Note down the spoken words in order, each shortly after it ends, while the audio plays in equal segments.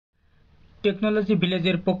Technology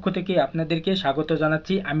ভিলেজের পক্ষ থেকে আপনাদেরকে স্বাগত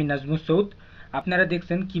জানাচ্ছি। আমি নাজমুস সৌদ। আপনারা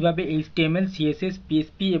দেখছেন কিভাবে HTML, CSS,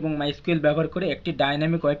 PHP এবং MySQL ব্যবহার করে একটি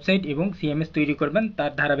ডাইনামিক ওয়েবসাইট এবং CMS তৈরি করবেন,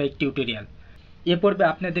 তার ধারাবাহিক টিউটোরিয়াল। এ পর্বে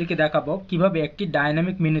আপনাদেরকে দেখাবো কিভাবে একটি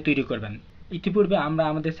ডাইনামিক মেনু তৈরি করবেন। ইতিপূর্বে আমরা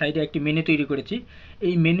আমাদের সাইটে একটি মেনু তৈরি করেছি।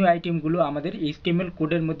 এই মেনু আইটেমগুলো আমাদের HTML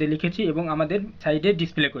কোডের মধ্যে লিখেছি এবং আমাদের সাইটে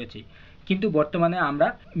ডিসপ্লে করেছি। কিন্তু বর্তমানে আমরা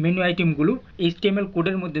মেনু আইটেমগুলো HTML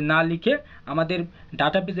কোডের মধ্যে না লিখে আমাদের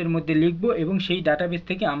ডাটাবেসের মধ্যে লিখব এবং সেই ডাটাবেস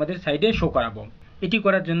থেকে আমাদের সাইটে শো করাবো। এটি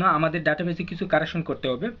করার জন্য আমাদের ডাটাবেসে কিছু কারেকশন করতে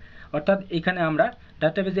হবে। অর্থাৎ এখানে আমরা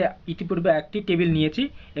ডাটাবেসে ইতিপূর্বে একটি টেবিল নিয়েছি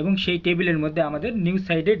এবং সেই টেবিলের মধ্যে আমাদের নিউজ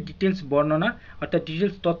সাইটের ডিটেলস বর্ণনা অর্থাৎ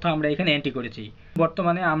ডিটেলস তথ্য আমরা এখানে এন্ট্রি করেছি।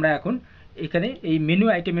 বর্তমানে আমরা এখন এখানে এই মেনু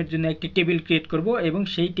আইটেমের জন্য একটি টেবিল ক্রিয়েট করব এবং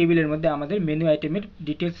সেই টেবিলের মধ্যে আমাদের মেনু আইটেমের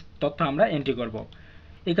ডিটেলস তথ্য আমরা এন্ট্রি করব।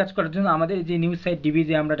 এই কাজ করার জন্য আমাদের যে নিউজ সাইট ডিবি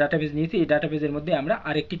যে আমরা ডাটাবেস নিয়েছি, এই ডাটাবেসের মধ্যে আমরা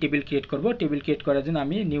আরেকটি টেবিল ক্রিয়েট করব। টেবিল ক্রিয়েট করার জন্য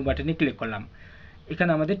আমি নিউ বাটনে ক্লিক করলাম।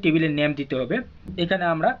 এখানে আমাদের টেবিলের নেম দিতে হবে। এখানে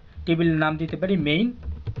আমরা টেবিলের নাম দিতে পারি মেইন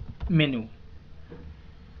মেনু।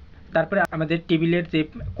 তারপরে আমাদের টেবিলের যে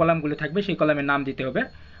কলামগুলো থাকবে সেই কলামের নাম দিতে হবে।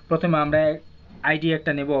 প্রথমে আমরা আইডি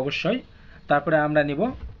একটা নেব অবশ্যই। তারপরে আমরা নেব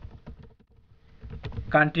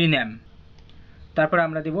কান্ট্রি নেম। তারপরে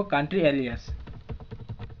আমরা দেব কান্ট্রি এলিয়াস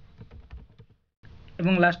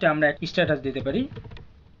এবং লাস্টে আমরা এক স্ট্যাটাস দিতে পারি,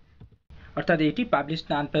 অর্থাৎ এটি পাবলিশড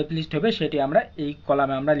না আনপাবলিশড হবে সেটি আমরা এই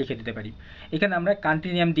কলামে আমরা লিখে দিতে পারি। এখানে আমরা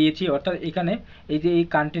কান্ট্রি নেম দিয়েছি, অর্থাৎ এখানে এই যে এই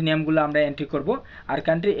কান্ট্রি নেমগুলো আমরা এন্ট্রি করব। আর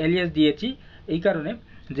কান্ট্রি এলিয়াস দিয়েছি এই কারণে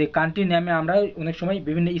যে কান্ট্রি নেমে আমরা অনেক সময়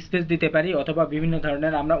বিভিন্ন স্পেস দিতে পারি অথবা বিভিন্ন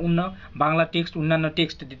ধরনের আমরা বাংলা টেক্সট অন্যান্য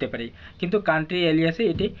টেক্সট দিতে পারি, কিন্তু কান্ট্রি এলিয়াসে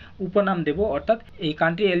এটি উপনাম দেব। অর্থাৎ এই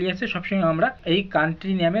কান্ট্রি এলিয়াসে সবসময় আমরা এই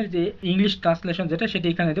কান্ট্রি নেমের যে ইংলিশ ট্রান্সলেশন যেটা সেটা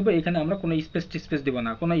এখানে দেবো। এখানে আমরা কোনো স্পেস দেবো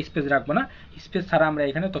না, কোনো স্পেস রাখবো না। স্পেস ছাড়া আমরা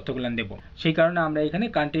এখানে তথ্যগুলো দেবো। সেই কারণে আমরা এখানে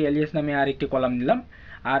কান্ট্রি এলিয়াস নামে আরেকটি কলাম নিলাম।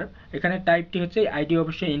 আর এখানে টাইপটি হচ্ছে আইডি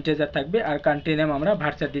অবশ্যই ইন্টিজার থাকবে। আর কান্ট্রি নেম আমরা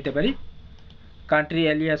ভার্চার দিতে পারি। কান্ট্রি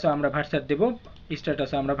এলিয়াসও আমরা ভার্চার দেব,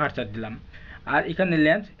 স্ট্যাটাসও আমরা ভার্চার দিলাম। আর এখানে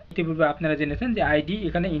লেন্থ ইতিপূর্বে আপনারা জেনেছেন যে আইডি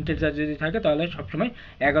এখানে ইন্টিজার যদি থাকে তাহলে সবসময়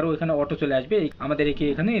 11 এখানে অটো চলে আসবে, আমাদের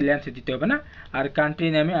এখানে লেন্থ দিতে হবে না। আর কান্ট্রি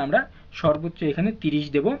নেমে আমরা সর্বোচ্চ এখানে 30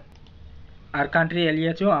 দেব। আর কান্ট্রি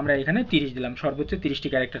এলিয়াসেও আমরা এখানে 30 দিলাম, সর্বোচ্চ 30টি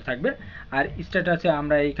ক্যারেক্টার থাকবে। আর স্ট্যাটাসে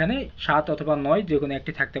আমরা এখানে 7 অথবা 9 যে কোনো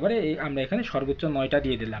একটি থাকতে পারে, আমরা এখানে সর্বোচ্চ 9টা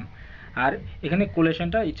দিয়ে দিলাম। আর এখানে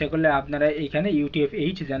কোলেশনটা ইচ্ছা করলে আপনারা এখানে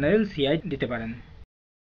UTF-8 জেনারেল CI দিতে পারেন।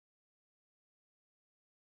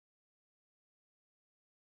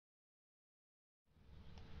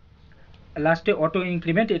 লাস্টে অটো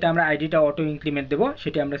ইনক্রিমেন্ট, এটা আমরা আইডিটা অটো ইনক্রিমেন্ট দেবো,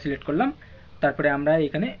 সেটি আমরা সিলেক্ট করলাম। তারপরে আমরা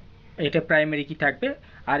এখানে এটা প্রাইমারি কি থাকবে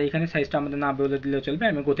আর এখানে সাইজটা আমাদের না বলে দিলেও চলবে।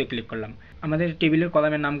 আমি গোতে ক্লিক করলাম। আমাদের টেবিলের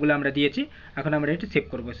কলামের নামগুলো আমরা দিয়েছি। এখন আমরা এটি সেভ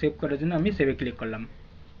করব। সেভ করার জন্য আমি সেভে ক্লিক করলাম।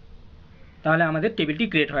 তাহলে আমাদের টেবিলটি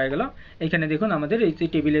ক্রিয়েট হয়ে গেল। এখানে দেখুন আমাদের এই যে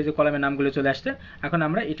টেবিলের যে কলামের নামগুলো চলে আসছে। এখন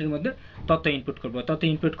আমরা এটির মধ্যে তথ্য ইনপুট করব। তথ্য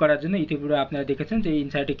ইনপুট করার জন্য ইতিপূর্বে আপনারা দেখেছেন যে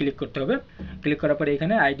ইনসার্টে ক্লিক করতে হবে। ক্লিক করার পরে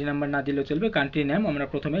এখানে আইডি নাম্বার না দিলেও চলবে। কান্ট্রি নেম আমরা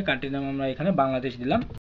প্রথমে কান্ট্রি নেম আমরা এখানে বাংলাদেশ দিলাম।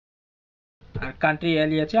 আর কান্ট্রি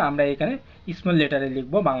এলিয়াসে আমরা এখানে স্মল লেটারে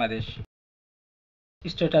লিখব বাংলাদেশ।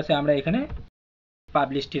 স্ট্যাটাসে আমরা এখানে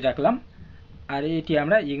পাবলিশটি রাখলাম। আর এটি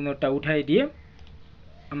আমরা ইগনোরটা উঠাই দিয়ে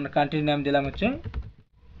আমরা কান্ট্রি নাম দিলাম হচ্ছে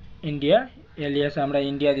ইন্ডিয়া। এলিয়াস আমরা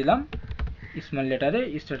ইন্ডিয়া দিলাম স্মল লেটারে।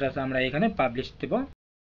 স্ট্যাটাস আমরা এখানে পাবলিশ দেব।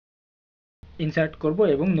 ইনসার্ট করব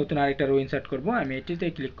এবং নতুন আরেকটা রো ইনসার্ট করব। আমি এটিতে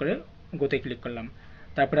ক্লিক করে গোতে ক্লিক করলাম।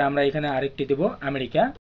 তারপরে আমরা এখানে আরেকটি দেব আমেরিকা।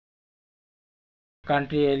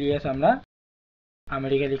 কান্ট্রি এলিয়াস আমরা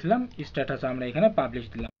আমেরিকা লিখলাম। স্ট্যাটাস আমরা এখানে পাবলিশ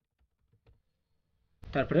দিলাম।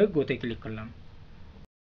 তারপরে গোতে ক্লিক করলাম,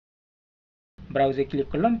 ব্রাউজে ক্লিক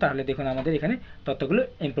করলাম। তাহলে দেখুন আমাদের এখানে তথ্যগুলো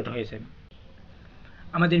ইনপুট হয়েছে।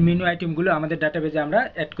 আমাদের মেনু আইটেমগুলো আমাদের ডাটাবেজে আমরা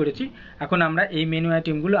অ্যাড করেছি। এখন আমরা এই মেনু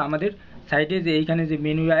আইটেমগুলো আমাদের সাইটে যে এইখানে যে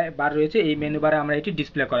মেনু বার রয়েছে এই মেনু বারে আমরা এটি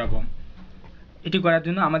ডিসপ্লে করাবো। এটি করার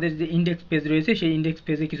জন্য আমাদের যে ইন্ডেক্স পেজ রয়েছে সেই ইন্ডেক্স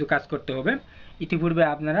পেজে কিছু কাজ করতে হবে। ইতিপূর্বে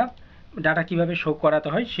আপনারা ডাটা কিভাবে শো করাতে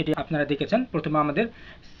হয় সেটি আপনারা দেখেছেন। প্রথমে আমাদের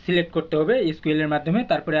সিলেক্ট করতে হবে SQL এর মাধ্যমে।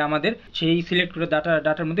 তারপরে আমাদের সেই সিলেক্ট করে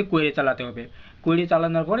ডাটার মধ্যে কোয়েরি চালাতে হবে। কোয়েরি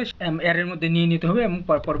চালানোর পরে অ্যারের মধ্যে নিয়ে নিতে হবে এবং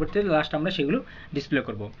পরবর্তীতে লাস্ট আমরা সেগুলো ডিসপ্লে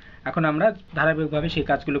করব। এখন আমরা ধারাবাহিকভাবে সেই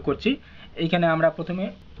কাজগুলো করছি। এইখানে আমরা প্রথমে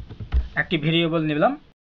একটি ভেরিয়েবল নিলাম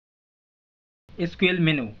SQL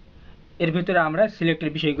মেনু। এর ভিতরে আমরা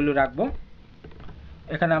সিলেক্টের বিষয়গুলো রাখবো।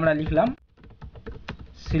 এখানে আমরা লিখলাম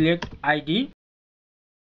সিলেক্ট আইডি,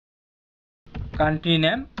 কান্ট্রি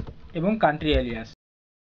নেম এবং কান্ট্রি এলিয়াস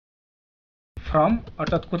ফ্রম,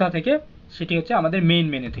 অর্থাৎ কোথা থেকে, সেটি হচ্ছে আমাদের মেইন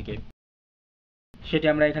মেনু থেকে, সেটি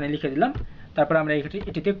আমরা এখানে লিখে দিলাম। তারপর আমরা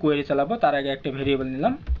এটিতে কোয়েরি চালাবো। তার আগে একটা ভেরিয়েবল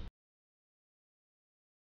নিলাম।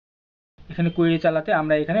 এখানে কোয়েরি চালাতে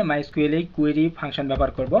আমরা এখানে MySQL এই কোয়েরি ফাংশন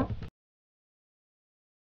ব্যবহার করব।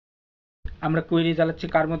 আমরা কোয়েরি চালাচ্ছি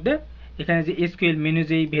কার মধ্যে, এখানে যে SQL মেনু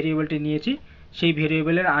যেই ভেরিয়েবলটি নিয়েছি সেই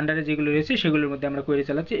ভেরিয়েবলের আন্ডারে যেগুলো রয়েছে সেগুলোর মধ্যে আমরা কোয়েরি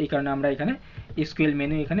চালাচ্ছি, এই কারণে আমরা এখানে SQL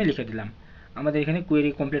মেনু এখানে লিখে দিলাম। আমাদের এখানে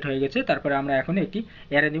কোয়েরি কমপ্লিট হয়ে গেছে। তারপরে আমরা এখন একটি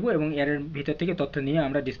অ্যারে নিব এবং অ্যারের ভিতর থেকে তথ্য নিয়ে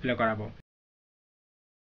আমরা ডিসপ্লে করাবো।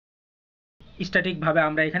 স্ট্যাটিকভাবে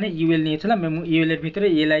আমরা এখানে ইউএল নিয়েছিলাম এবং ইউএল এর ভিতরে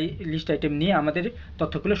এলআই লিস্ট আইটেম নিয়ে আমাদের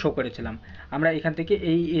তথ্যগুলো শো করেছিলাম। আমরা এখান থেকে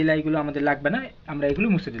এই এলআইগুলো আমাদের লাগবে না, আমরা এগুলো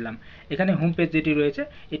মুছে দিলাম। এখানে হোম পেজ যেটি রয়েছে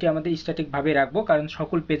এটি আমাদের স্ট্যাটিকভাবে রাখবো, কারণ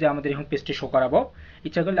সকল পেজে আমাদের হোম পেজটি শো করাবো।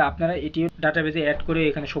 ইচ্ছা করলে আপনারা এটি ডাটাবেজে অ্যাড করে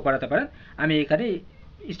এখানে শো করাতে পারেন। আমি এখানে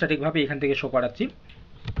স্ট্যাটিকভাবে এখান থেকে শো করাচ্ছি।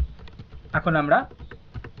 এখন আমরা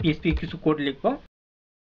PHP কিছু কোড লিখব।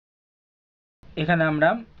 এখানে আমরা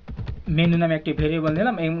মেনু নামে একটি ভেরিয়েবল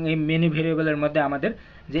নিলাম এবং এই মেনু ভেরিয়েবলের মধ্যে আমাদের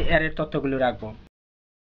যে অ্যারের তথ্যগুলো রাখবো।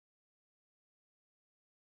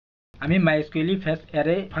 আমি MySQL ফেস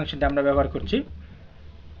অ্যারে ফাংশনটা আমরা ব্যবহার করছি।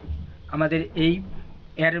 আমাদের এই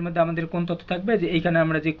অ্যারের মধ্যে আমাদের কোন তথ্য থাকবে, যে এইখানে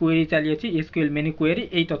আমরা যে কোয়েরি চালিয়েছি SQL মেনু কোয়েরি,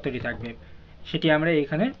 এই তথ্যটি থাকবে, সেটি আমরা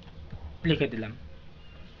এখানে লিখে দিলাম।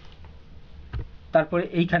 তারপরে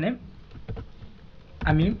এইখানে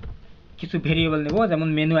আমি কিছু ভেরিয়েবল নেব, যেমন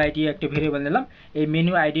মেনু আইডি একটা ভেরিয়েবল নিলাম। এই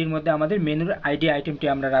মেনু আইডির মধ্যে আমাদের মেনুর আইডি আইটেমটি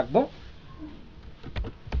আমরা রাখবো।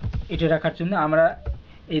 এটা রাখার জন্য আমরা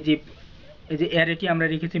এই যে অ্যারেটি আমরা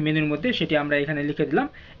রেখেছি মেনুর মধ্যে সেটি আমরা এখানে লিখে দিলাম।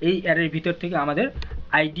 এই অ্যারের ভিতর থেকে আমাদের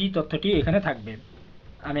আইডি তথ্যটি এখানে থাকবে,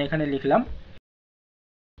 আমি এখানে লিখলাম।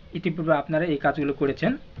 ইতিপূর্বে আপনারা এই কাজগুলো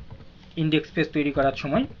করেছেন ইনডেক্স পেজ তৈরি করার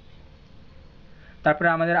সময়। তারপরে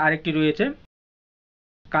আমাদের আরেকটি রয়েছে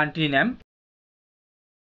কান্ট্রি নেম।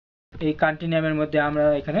 এই কান্ট্রি নেমের মধ্যে আমরা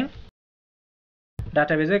এখানে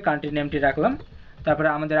ডাটাবেজে কান্ট্রি নেমটি রাখলাম। তারপরে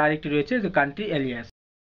আমাদের আরেকটি রয়েছে যে কান্ট্রি এলিয়াস।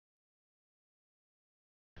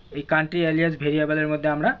 এই কান্ট্রি এলিয়াস ভেরিয়েবলের মধ্যে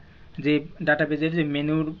আমরা যে ডাটাবেজের যে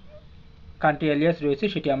মেনুর কান্ট্রি এলিয়াস রয়েছে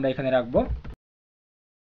সেটি আমরা এখানে রাখবো।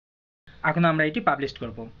 এখন আমরা এটি পাবলিশ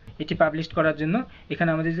করব। এটি পাবলিশ করার জন্য এখানে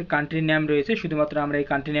আমাদের যে কান্ট্রি নেম রয়েছে শুধুমাত্র আমরা এই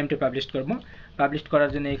কান্ট্রি নেমটি পাবলিশ করব। পাবলিশ করার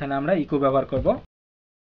জন্য এখানে আমরা ইকো ব্যবহার করব।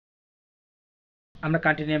 আমরা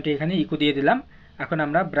কান্ট্রি নেমটি এখানে ইকো দিয়ে দিলাম। এখন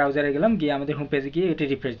আমরা ব্রাউজারে গেলাম, গিয়ে আমাদের হোম পেজে গিয়ে এটি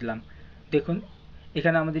রিফ্রেশ দিলাম। দেখুন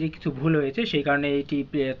এখানে আমাদের কিছু ভুল হয়েছে, সেই কারণে এটি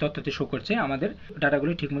তথ্যটি শো করছে, আমাদের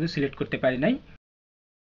ডাটাগুলো ঠিকমতো সিলেক্ট করতে পারি নাই।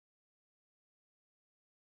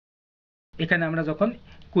 এখানে আমরা যখন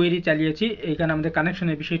কোয়েরি চালিয়েছি এখানে আমাদের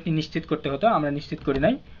কানেকশনের বিষয়টি নিশ্চিত করতে হতো, আমরা নিশ্চিত করি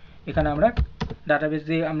নাই। এখানে আমরা ডাটাবেজ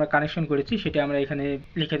যে আমরা কানেকশন করেছি সেটি আমরা এখানে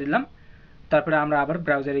লিখে দিলাম। তারপরে আমরা আবার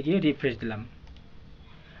ব্রাউজারে গিয়ে রিফ্রেশ দিলাম।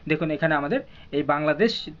 দেখুন এখানে আমাদের এই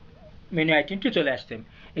বাংলাদেশ মেনু আইটেমটি চলে আসছে।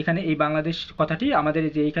 এখানে এই বাংলাদেশ কথাটি আমাদের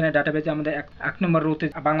যে এখানে ডাটাবেজে আমাদের 1 নম্বর রোতে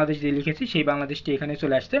বাংলাদেশ যে লিখেছি সেই বাংলাদেশটি এখানে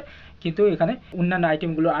চলে আসছে, কিন্তু এখানে অন্যান্য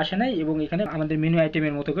আইটেমগুলো আসে নাই এবং এখানে আমাদের মেনু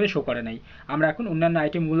আইটেমের মতো করে শো করে নাই। আমরা এখন অন্যান্য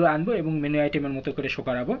আইটেমগুলো আনবো এবং মেনু আইটেমের মতো করে শো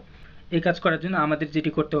করাবো। এই কাজ করার জন্য আমাদের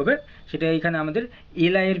যেটি করতে হবে সেটা এখানে আমাদের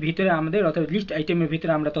এলআই এর ভিতরে আমাদের অর্থাৎ লিস্ট আইটেমের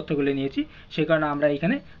ভিতরে আমরা তথ্যগুলো নিয়েছি, সেই কারণে আমরা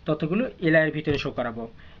এখানে তথ্যগুলো এলআই এর ভিতরে শো করাবো।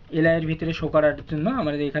 এলআই এর ভিতরে শো করার জন্য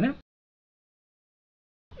আমাদের এখানে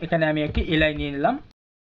আমি একটি এলআই নিয়ে নিলাম।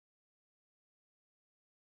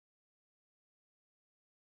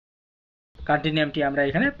 কান্ট্রি নেমটি আমরা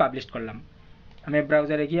এখানে পাবলিশ করলাম। আমি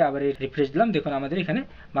ব্রাউজারে গিয়ে আবার রিফ্রেশ দিলাম। দেখুন আমাদের এখানে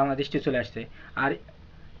বাংলাদেশটি চলে আসছে। আর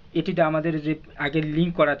এটিতে আমাদের যে আগের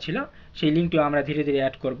লিঙ্ক করা ছিল সেই লিঙ্কটিও আমরা ধীরে ধীরে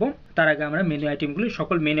অ্যাড করব। তার আগে আমরা মেনু আইটেমগুলো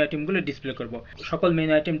সকল মেনু আইটেমগুলো ডিসপ্লে করব। সকল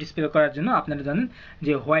মেনু আইটেম ডিসপ্লে করার জন্য আপনারা জানেন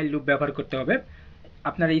যে হোয়াইল লুপ ব্যবহার করতে হবে।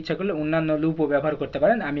 আপনারা ইচ্ছা করলে অন্যান্য লুপও ব্যবহার করতে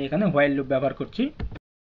পারেন, আমি এখানে হোয়াইল লুপ ব্যবহার করছি।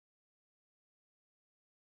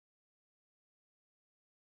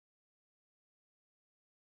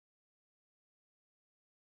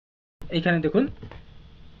 এইখানে দেখুন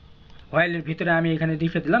হোয়াইলের ভিতরে আমি এখানে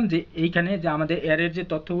লিখে দিলাম যে এইখানে যে আমাদের অ্যারের যে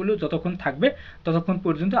তথ্যগুলো যতক্ষণ থাকবে ততক্ষণ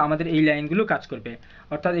পর্যন্ত আমাদের এই লাইনগুলো কাজ করবে।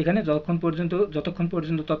 অর্থাৎ এখানে যতক্ষণ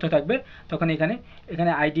পর্যন্ত তথ্য থাকবে তখন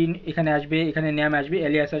এখানে আইডি এখানে আসবে, এখানে নেম আসবে,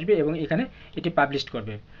 এলিয়াস আসবে এবং এখানে এটি পাবলিশ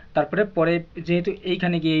করবে। তারপরে পরে যেহেতু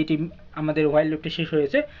এইখানে গিয়ে এটি আমাদের হোয়াইল লুপটি শেষ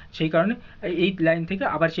হয়েছে, সেই কারণে এই লাইন থেকে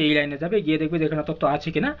আবার সেই লাইনে যাবে, গিয়ে দেখবে যে এখানে তথ্য আছে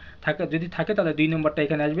কিনা। যদি থাকে তাহলে 2 নম্বরটা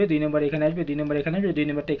এখানে আসবে, 2 নম্বর এখানে আসবে, 2 নম্বর এখানে আসবে, 2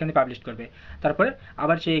 নম্বরটা এখানে পাবলিশ করবে। তারপরে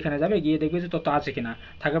আবার সে এখানে যাবে, গিয়ে দেখবে যে তথ্য আছে কিনা,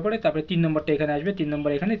 থাকার পরে তারপরে 3 নম্বরটা এখানে আসবে, 3 নম্বর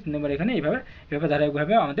এখানে, 3 নম্বর এখানে, এইভাবে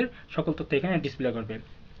ধারাবাহিকভাবে আমাদের সকল তথ্য এখানে ডিসপ্লে করবে।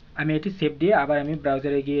 আমি এটি সেভ দিয়ে আবার আমি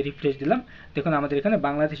ব্রাউজারে গিয়ে রিফ্রেশ দিলাম। দেখুন আমাদের এখানে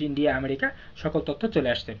বাংলাদেশ, ইন্ডিয়া, আমেরিকা সকল তথ্য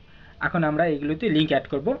চলে আসছে। এখন আমরা এগুলোতে লিঙ্ক অ্যাড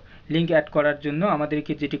করব। লিঙ্ক অ্যাড করার জন্য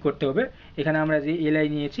আমাদেরকে যেটি করতে হবে, এখানে আমরা যে এলআই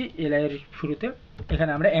নিয়েছি এলআই এর শুরুতে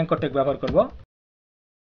এখানে আমরা অ্যাঙ্কর ট্যাগ ব্যবহার করব।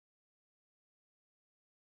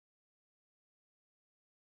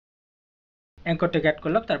 অ্যাঙ্করটাকে অ্যাড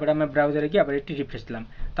করলাম, তারপরে আমরা ব্রাউজারে গিয়ে আবার একটি রিফ্রেশ দিলাম।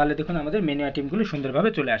 তাহলে দেখুন আমাদের মেনু আইটেমগুলো সুন্দরভাবে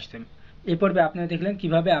চলে আসছে। এই পর্বে আপনারা দেখলেন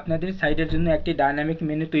কিভাবে আপনাদের সাইটের জন্য একটি ডাইনামিক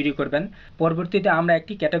মেনু তৈরি করবেন। পরবর্তীতে আমরা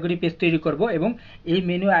একটি ক্যাটাগরি পেজ তৈরি করব এবং এই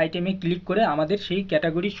মেনু আইটেমে ক্লিক করে আমাদের সেই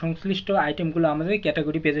ক্যাটাগরি সংশ্লিষ্ট আইটেমগুলো আমাদের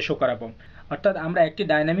ক্যাটাগরি পেজে শো করাবো। অর্থাৎ আমরা একটি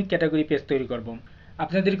ডাইনামিক ক্যাটাগরি পেজ তৈরি করব।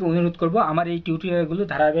 আপনাদেরকে অনুরোধ করব আমার এই টিউটোরিয়ালগুলো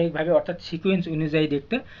ধারাবাহিকভাবে অর্থাৎ সিকোয়েন্স অনুযায়ী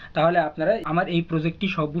দেখতে, তাহলে আপনারা আমার এই প্রজেক্টটি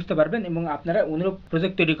সব বুঝতে পারবেন এবং আপনারা অনুরূপ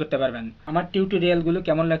প্রজেক্ট তৈরি করতে পারবেন। আমার টিউটোরিয়ালগুলো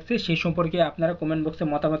কেমন লাগছে সেই সম্পর্কে আপনারা কমেন্ট বক্সে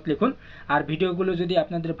মতামত লিখুন। আর ভিডিওগুলো যদি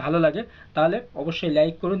আপনাদের ভালো লাগে তাহলে অবশ্যই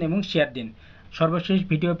লাইক করুন এবং শেয়ার দিন। সর্বশেষ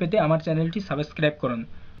ভিডিও পেতে আমার চ্যানেলটি সাবস্ক্রাইব করুন।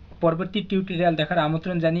 পরবর্তী টিউটোরিয়াল দেখার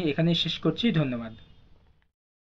আমন্ত্রণ জানিয়ে এখানেই শেষ করছি। ধন্যবাদ।